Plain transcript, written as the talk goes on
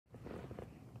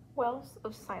Wells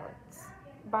of Silence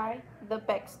by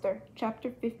TheBeckster,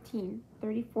 Chapter 15,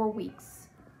 34 Weeks.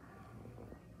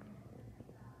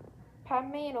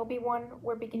 Padme and Obi-Wan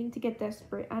were beginning to get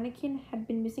desperate. Anakin had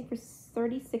been missing for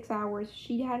 36 hours.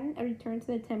 She hadn't returned to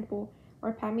the temple,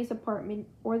 or Padme's apartment,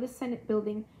 or the Senate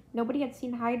building. Nobody had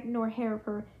seen hide nor hair of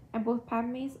her, and both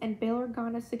Padme's and Bail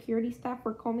Organa's security staff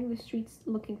were combing the streets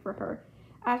looking for her,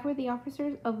 as were the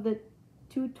officers of the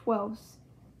 212s.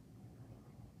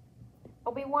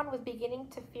 Obi-Wan was beginning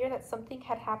to fear that something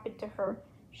had happened to her.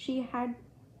 She had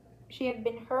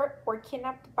been hurt or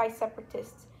kidnapped by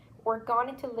separatists, or gone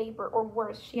into labor, or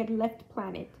worse, she had left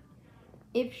planet.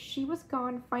 If she was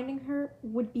gone, finding her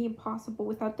would be impossible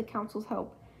without the Council's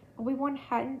help. Obi-Wan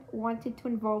hadn't wanted to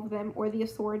involve them or the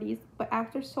authorities, but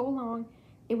after so long,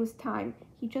 it was time.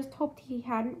 He just hoped he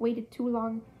hadn't waited too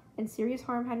long and serious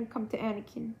harm hadn't come to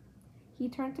Anakin. He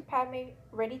turned to Padme,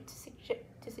 ready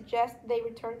to suggest they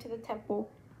return to the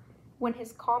temple, when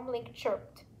his comm link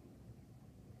chirped.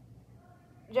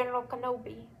 "General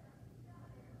Kenobi."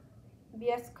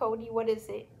 "Yes, Cody, what is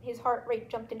it?" His heart rate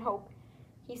jumped in hope.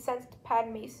 He sensed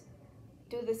Padme's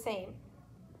do the same.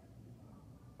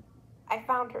 "I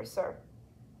found her, sir."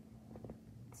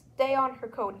 "Stay on her,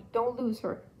 Cody. Don't lose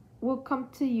her. We'll come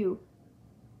to you."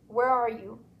 "Where are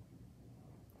you?"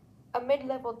 "A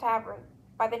mid-level tavern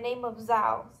by the name of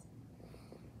Zal's."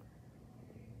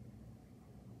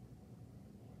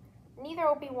 Neither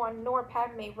Obi-Wan nor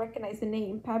Padme recognized the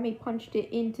name. Padme punched it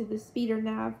into the speeder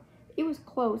nav. It was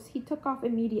close. He took off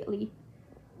immediately.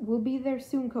 "We'll be there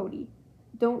soon, Cody.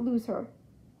 Don't lose her."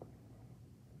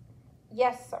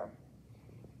 "Yes, sir."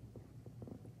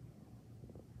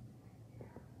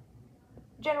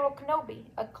 "General Kenobi,"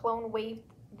 a clone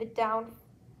waved the down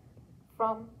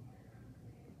from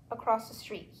across the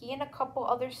street. He and a couple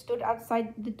others stood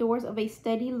outside the doors of a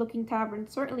steady-looking tavern,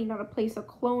 certainly not a place a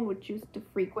clone would choose to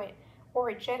frequent, or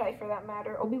a Jedi for that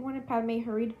matter. Obi-Wan and Padme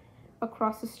hurried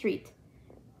across the street.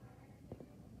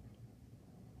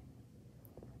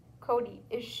 "Cody,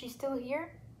 is she still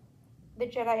here?" the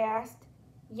Jedi asked.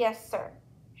 "Yes, sir.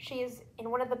 She is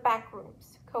in one of the back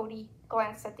rooms." Cody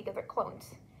glanced at the other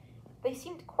clones. They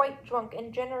seemed quite drunk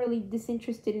and generally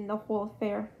disinterested in the whole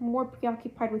affair, more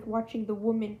preoccupied with watching the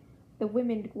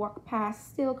women walk past.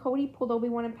 Still, Cody pulled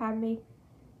Obi-Wan and Padme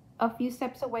a few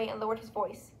steps away and lowered his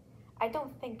voice. "I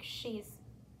don't think she's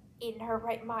in her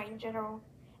right mind, General.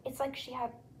 It's like she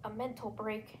had a mental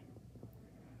break.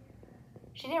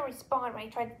 She didn't respond when I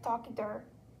tried talking to her,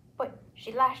 but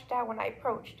she lashed out when I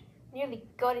approached, nearly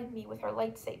gutted me with her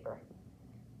lightsaber."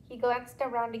 He glanced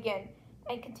around again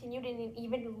and continued in an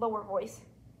even lower voice.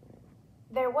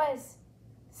 "There was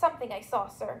something I saw,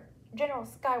 sir. General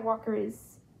Skywalker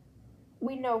is..."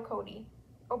 "We know, Cody."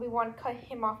 Obi-Wan cut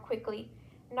him off quickly,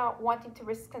 not wanting to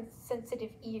risk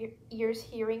sensitive ears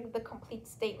hearing the complete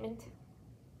statement.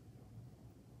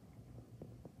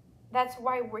 "That's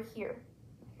why we're here."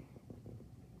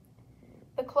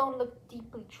 The clone looked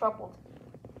deeply troubled.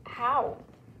 "How?"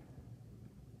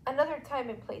 "Another time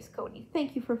and place, Cody.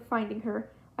 Thank you for finding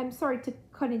her. I'm sorry to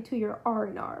cut into your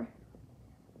R&R.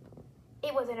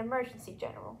 "It was an emergency,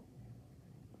 General."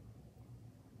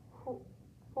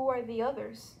 Who are the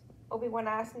others?" Obi-Wan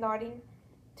asked, nodding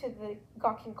to the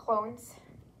gawking clones.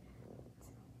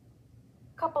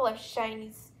 "Couple of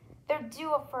shinies. They're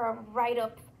due for a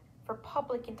write-up for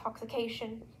public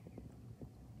intoxication."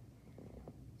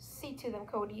 "See to them,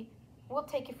 Cody. We'll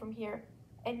take it from here,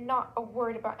 and not a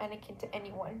word about Anakin to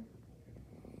anyone."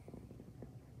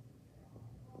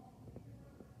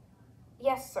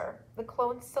 "Yes, sir." The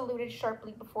clone saluted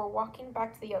sharply before walking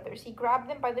back to the others. He grabbed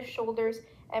them by the shoulders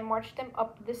and marched them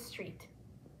up the street.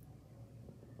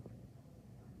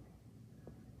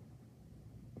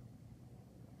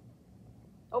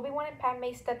 Obi-Wan and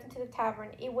Padme stepped into the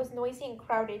tavern. It was noisy and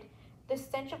crowded. The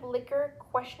stench of liquor,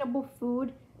 questionable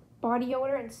food, body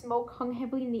odor, and smoke hung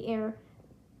heavily in the air.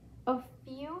 A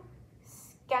few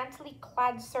scantily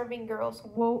clad serving girls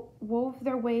wove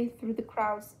their way through the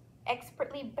crowds,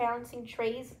 expertly balancing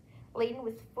trays laden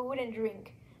with food and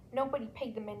drink. Nobody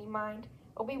paid them any mind.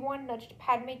 Obi-Wan nudged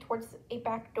Padme towards a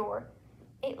back door.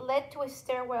 It led to a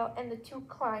stairwell, and the two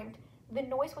climbed. The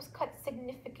noise was cut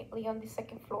significantly on the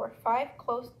second floor. 5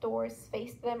 closed doors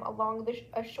faced them along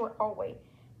a short hallway.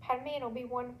 Padme and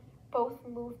Obi-Wan both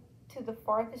moved to the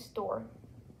farthest door.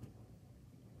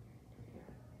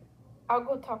 "I'll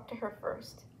go talk to her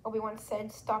first," Obi-Wan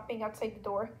said, stopping outside the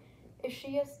door. "If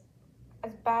she is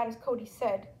as bad as Cody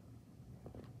said,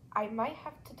 I might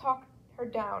have to talk her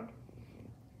down."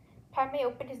 Padme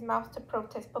opened his mouth to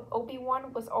protest, but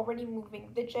Obi-Wan was already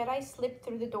moving. The Jedi slipped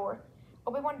through the door.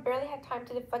 Obi-Wan barely had time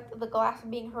to deflect the glass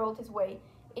being hurled his way.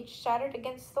 It shattered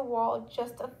against the wall,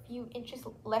 just a few inches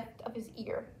left of his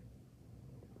ear.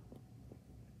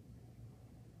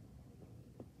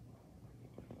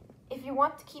 If you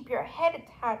want to keep your head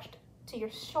attached to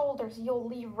your shoulders, you'll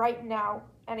leave right now,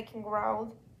 Anakin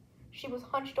growled. She was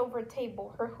hunched over a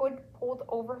table, her hood pulled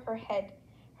over her head.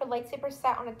 Her lightsaber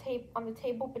sat on the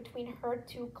table between her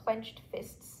two clenched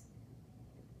fists.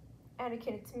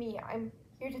 Anakin, it's me. I'm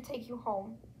here to take you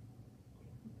home.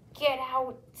 Get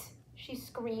out, she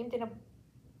screamed.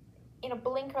 In a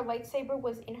blink, her lightsaber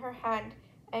was in her hand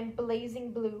and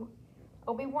blazing blue.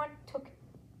 Obi-Wan took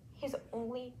his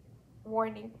only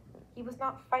warning. He was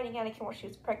not fighting Anakin while she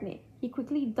was pregnant. He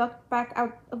quickly ducked back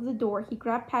out of the door. He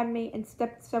grabbed Padme and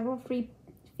stepped several feet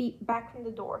back from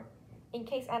the door, in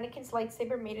case Anakin's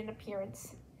lightsaber made an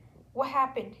appearance. What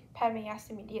happened? Padme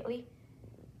asked immediately.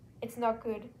 It's not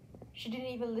good. She didn't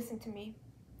even listen to me.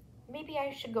 Maybe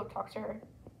I should go talk to her.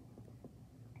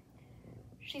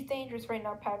 She's dangerous right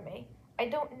now, Padme. I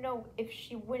don't know if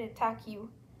she wouldn't attack you.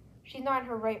 She's not in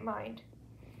her right mind.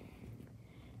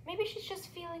 Maybe she's just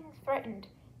feeling threatened.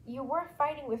 You were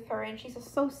fighting with her and she's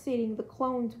associating the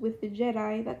clones with the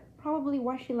Jedi. That's probably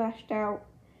why she lashed out.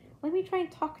 Let me try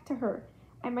and talk to her.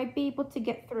 I might be able to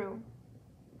get through.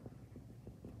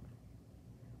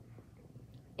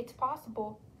 It's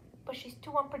possible, but she's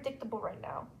too unpredictable right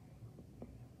now.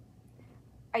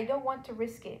 I don't want to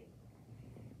risk it.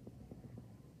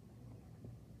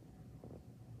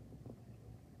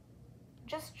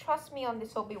 Just trust me on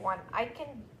this, Obi-Wan. I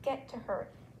can get to her.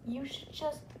 You should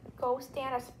just go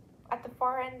stand at the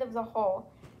far end of the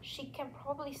hall. She can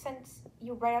probably sense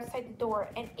you right outside the door,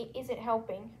 and it isn't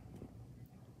helping.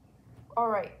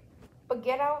 Alright, but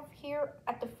get out of here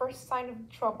at the first sign of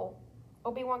trouble.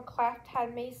 Obi-Wan clapped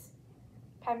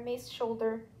Padme's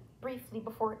shoulder briefly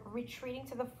before retreating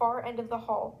to the far end of the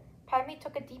hall. Padme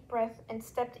took a deep breath and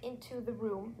stepped into the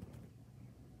room.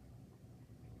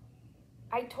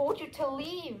 I told you to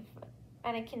leave,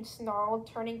 Anakin snarled,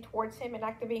 turning towards him and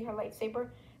activating her lightsaber.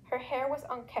 Her hair was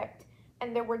unkempt,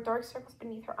 and there were dark circles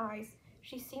beneath her eyes.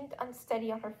 She seemed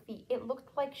unsteady on her feet. It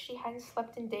looked like she hadn't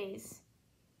slept in days.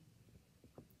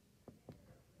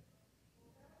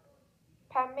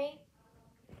 Padme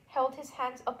held his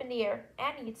hands up in the air.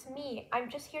 Annie, it's me. I'm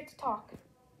just here to talk.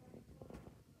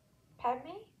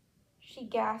 Padme? She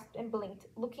gasped and blinked,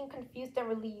 looking confused and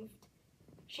relieved.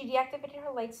 She deactivated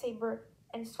her lightsaber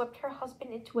and swept her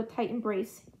husband into a tight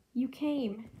embrace. You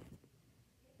came.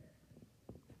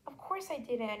 Of course I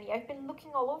did, Annie. I've been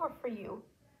looking all over for you.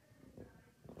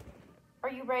 Are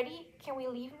you ready? Can we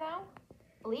leave now?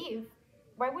 Leave?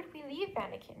 Why would we leave,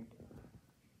 Anakin?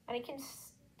 Anakin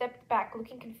stepped back,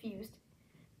 looking confused.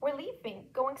 We're leaving.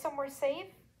 Going somewhere safe?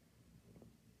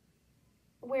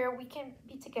 Where we can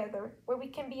be together. Where we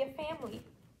can be a family.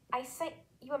 I sent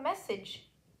you a message.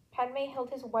 Padme held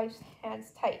his wife's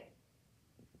hands tight.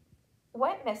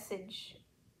 What message?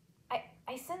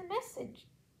 I sent a message.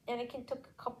 Anakin took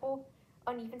a couple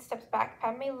uneven steps back.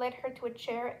 Padme led her to a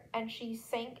chair and she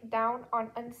sank down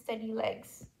on unsteady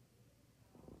legs.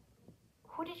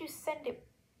 Who did you send it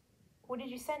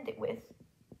with?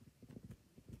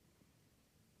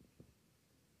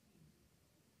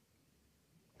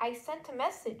 I sent a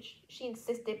message, she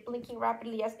insisted, blinking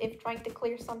rapidly as if trying to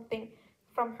clear something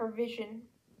from her vision.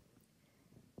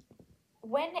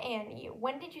 When, Annie?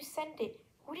 When did you send it?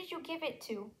 Who did you give it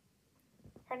to?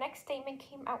 Her next statement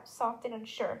came out soft and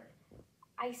unsure.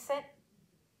 I sent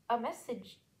a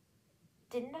message,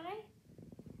 didn't I?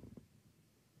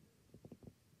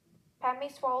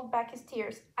 Padme swallowed back his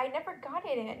tears. I never got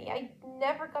it, Annie. I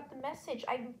never got the message.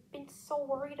 I've been so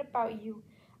worried about you.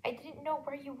 I didn't know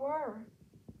where you were.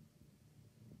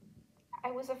 I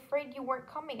was afraid you weren't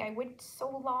coming. I waited so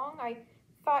long. I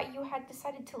thought you had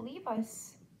decided to leave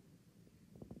us.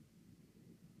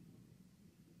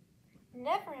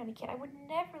 Never, Anakin. I would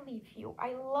never leave you.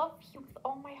 I love you with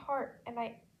all my heart, and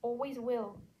I always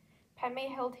will. Padme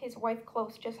held his wife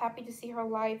close, just happy to see her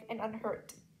alive and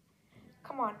unhurt.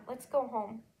 Come on, let's go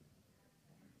home.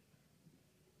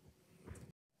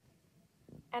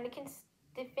 Anakin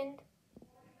stiffened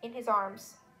in his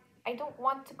arms. I don't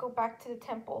want to go back to the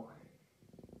temple.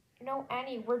 No,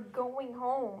 Annie, we're going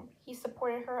home. He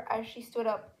supported her as she stood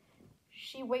up.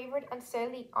 She wavered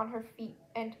unsteadily on her feet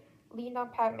and leaned on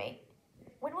Padme.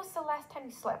 When was the last time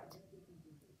you slept?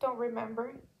 Don't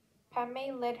remember.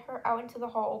 Padme led her out into the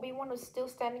hall. Obi-Wan was still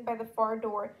standing by the far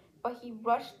door, but he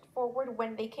rushed forward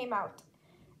when they came out.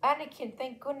 Anakin,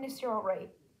 thank goodness you're all right.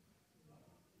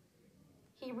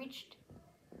 He reached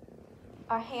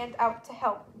a hand out to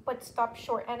help, but stopped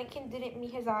short. Anakin didn't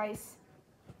meet his eyes.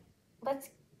 Let's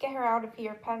get her out of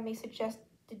here, Padme suggested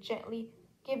gently.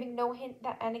 giving no hint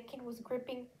that Anakin was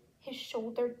gripping his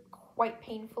shoulder quite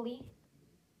painfully.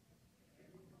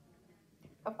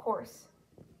 Of course.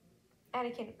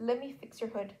 Anakin, let me fix your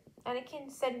hood.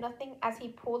 Anakin said nothing as he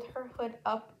pulled her hood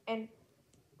up and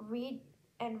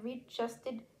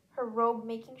readjusted her robe,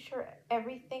 making sure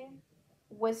everything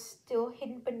was still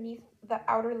hidden beneath the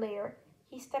outer layer.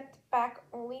 He stepped back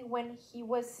only when he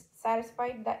was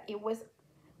satisfied that it was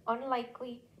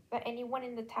unlikely that anyone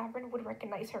in the tavern would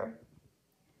recognize her.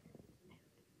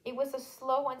 It was a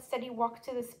slow, unsteady walk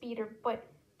to the speeder, but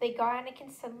they got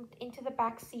Anakin settled into the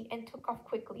back seat and took off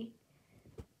quickly.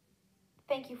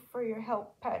 Thank you for your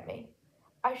help, Padme.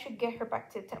 I should get her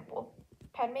back to the temple.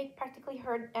 Padme practically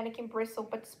heard Anakin bristle,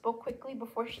 but spoke quickly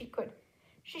before she could.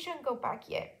 She shouldn't go back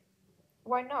yet.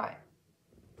 Why not?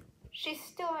 She's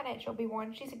still on edge,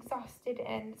 Obi-Wan. She's exhausted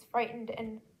and frightened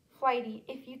and flighty.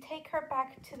 If you take her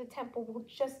back to the temple, we'll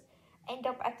just end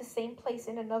up at the same place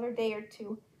in another day or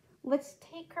two. Let's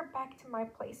take her back to my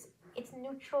place. It's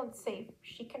neutral and safe.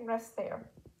 She can rest there.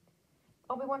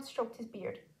 Obi-Wan stroked his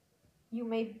beard. You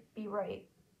may be right.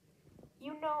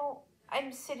 You know,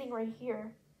 I'm sitting right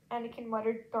here, Anakin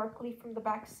muttered darkly from the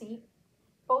back seat.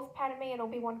 Both Padme and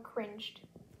Obi-Wan cringed.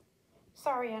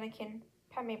 Sorry, Anakin,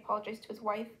 Padme apologized to his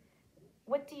wife.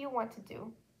 What do you want to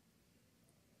do?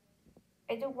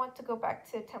 I don't want to go back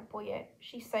to the temple yet,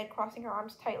 she said, crossing her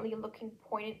arms tightly and looking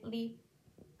pointedly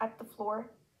at the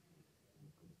floor.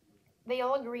 They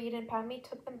all agreed, and Padme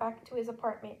took them back to his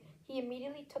apartment. He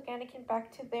immediately took Anakin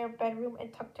back to their bedroom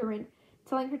and tucked her in,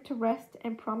 telling her to rest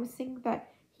and promising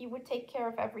that he would take care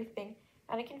of everything.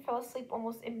 Anakin fell asleep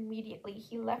almost immediately.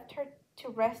 He left her to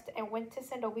rest and went to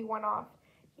send Obi-Wan off.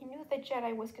 He knew the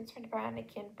Jedi was concerned about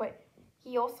Anakin, but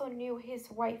he also knew his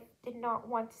wife did not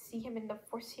want to see him in the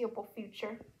foreseeable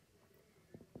future.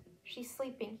 She's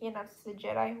sleeping, he announced to the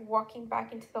Jedi, walking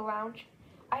back into the lounge.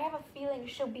 I have a feeling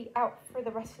she'll be out for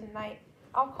the rest of the night.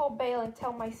 I'll call Bail and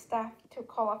tell my staff to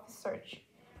call off the search.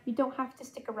 You don't have to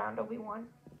stick around, Obi-Wan.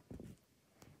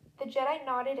 The Jedi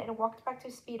nodded and walked back to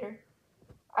his speeder.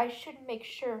 I should make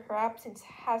sure her absence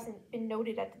hasn't been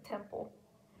noted at the temple.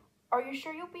 Are you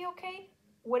sure you'll be okay?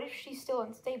 What if she's still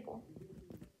unstable?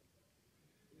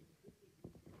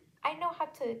 I know how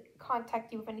to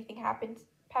contact you if anything happens,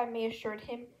 Padme assured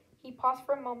him. He paused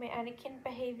for a moment. Anakin's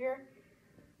behavior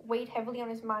weighed heavily on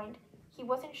his mind. He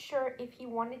wasn't sure if he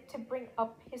wanted to bring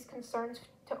up his concerns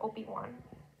to Obi-Wan.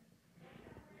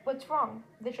 What's wrong?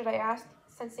 The Jedi asked,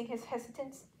 sensing his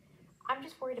hesitance. I'm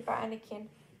just worried about Anakin.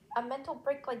 A mental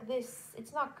break like this,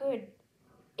 it's not good.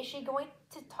 Is she going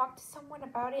to talk to someone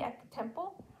about it at the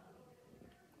temple?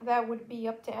 That would be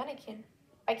up to Anakin.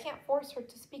 I can't force her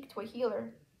to speak to a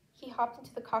healer. He hopped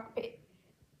into the cockpit.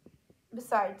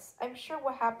 Besides, I'm sure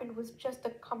what happened was just a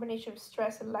combination of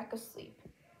stress and lack of sleep.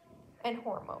 And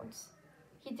hormones.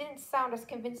 He didn't sound as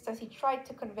convinced as he tried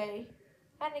to convey.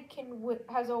 Anakin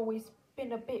has always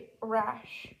been a bit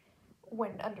rash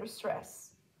when under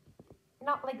stress.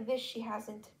 Not like this, she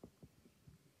hasn't.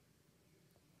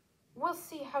 We'll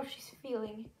see how she's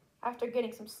feeling after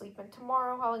getting some sleep, and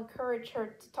tomorrow I'll encourage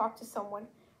her to talk to someone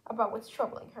about what's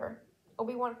troubling her,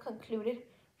 Obi-Wan concluded,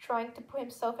 trying to put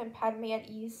himself and Padme at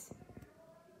ease.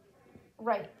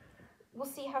 Right. We'll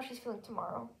see how she's feeling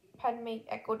tomorrow, Padme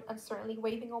echoed uncertainly,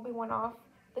 waving Obi-Wan off.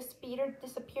 The speeder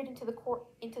disappeared into the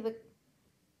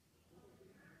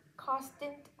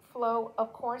constant flow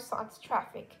of Coruscant's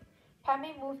traffic.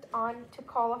 Padme moved on to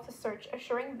call off the search,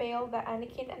 assuring Bail that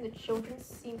Anakin and the children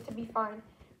seemed to be fine.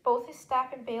 Both his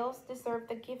staff and Bail's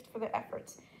deserved a gift for their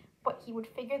efforts, but he would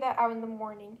figure that out in the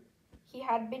morning. He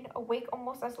had been awake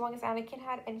almost as long as Anakin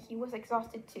had, and he was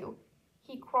exhausted too.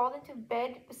 He crawled into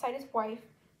bed beside his wife,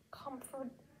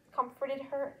 comforted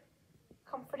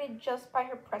just by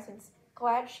her presence,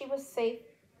 glad she was safe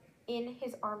in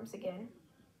his arms again.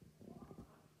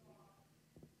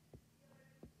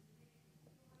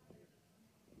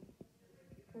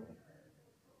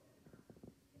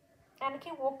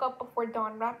 Anakin woke up before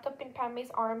dawn, wrapped up in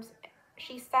Padme's arms.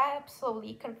 She sat up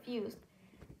slowly, confused.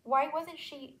 Why wasn't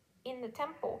she in the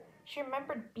temple? She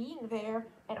remembered being there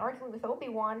and arguing with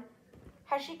Obi-Wan.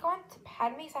 Had she gone to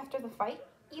Padme's after the fight?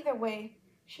 Either way,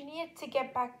 she needed to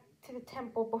get back to the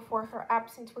temple before her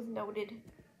absence was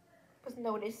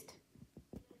noticed.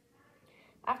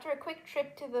 After a quick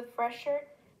trip to the fresher,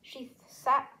 she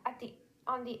sat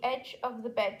on the edge of the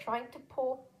bed, trying to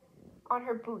pull on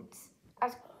her boots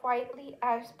as quietly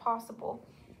as possible.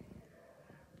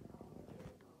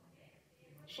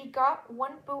 She got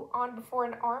one boot on before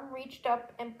an arm reached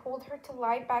up and pulled her to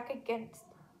lie back against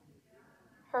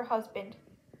her husband.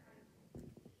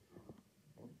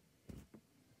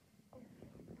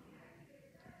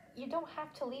 You don't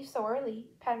have to leave so early,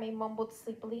 Padme mumbled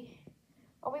sleepily.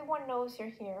 Obi-Wan knows you're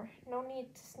here. No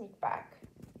need to sneak back.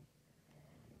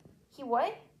 He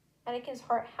what? Anakin's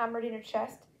heart hammered in her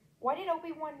chest. Why did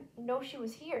Obi-Wan know she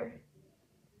was here?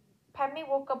 Padme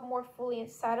woke up more fully and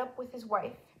sat up with his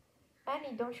wife.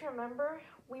 Annie, don't you remember?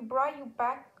 We brought you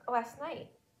back last night.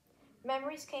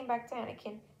 Memories came back to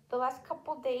Anakin. The last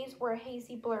couple days were a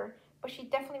hazy blur, but she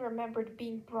definitely remembered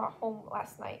being brought home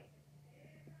last night.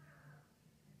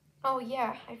 Oh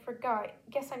yeah, I forgot.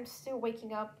 Guess I'm still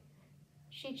waking up.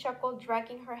 She chuckled,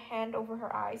 dragging her hand over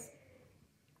her eyes.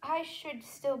 I should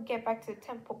still get back to the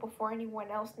temple before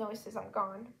anyone else notices I'm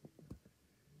gone.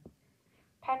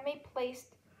 Padme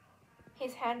placed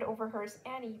his hand over hers.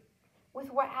 Annie, with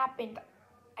what happened,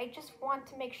 I just want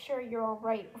to make sure you're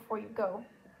alright before you go.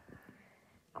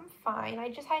 I'm fine. I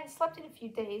just hadn't slept in a few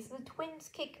days. The twins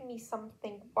kicked me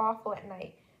something awful at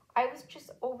night. I was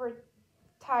just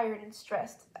overtired and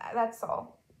stressed. That's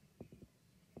all.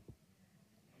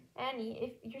 Annie,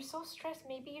 if you're so stressed,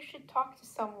 maybe you should talk to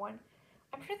someone.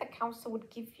 I'm sure the council would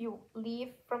give you leave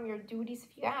from your duties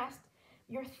if you asked.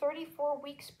 You're 34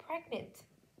 weeks pregnant.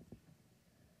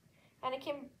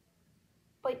 Anakin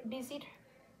busied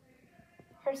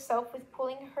herself with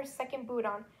pulling her second boot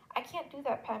on. I can't do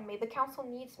that, Padme. The council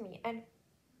needs me, and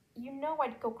you know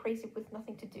I'd go crazy with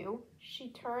nothing to do. She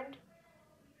turned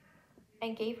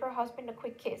and gave her husband a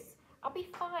quick kiss. I'll be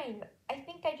fine. I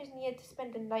think I just needed to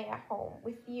spend the night at home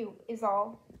with you, is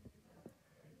all.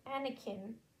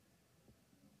 Anakin.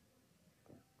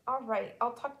 Alright,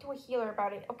 I'll talk to a healer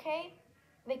about it, okay?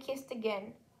 They kissed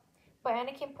again, but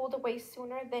Anakin pulled away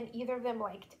sooner than either of them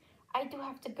liked. I do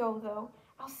have to go, though.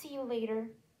 I'll see you later.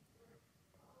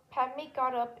 Padme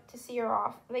got up to see her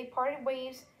off. They parted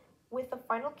ways with a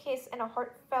final kiss and a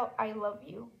heartfelt I love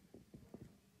you.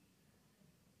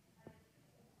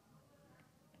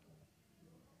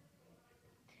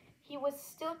 He was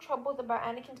still troubled about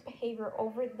Anakin's behavior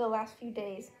over the last few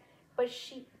days, but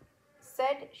she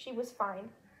said she was fine,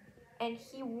 and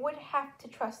he would have to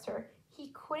trust her.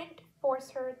 He couldn't force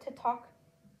her to talk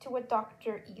to a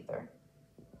doctor either.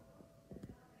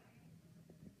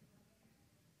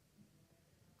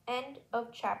 End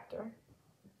of chapter.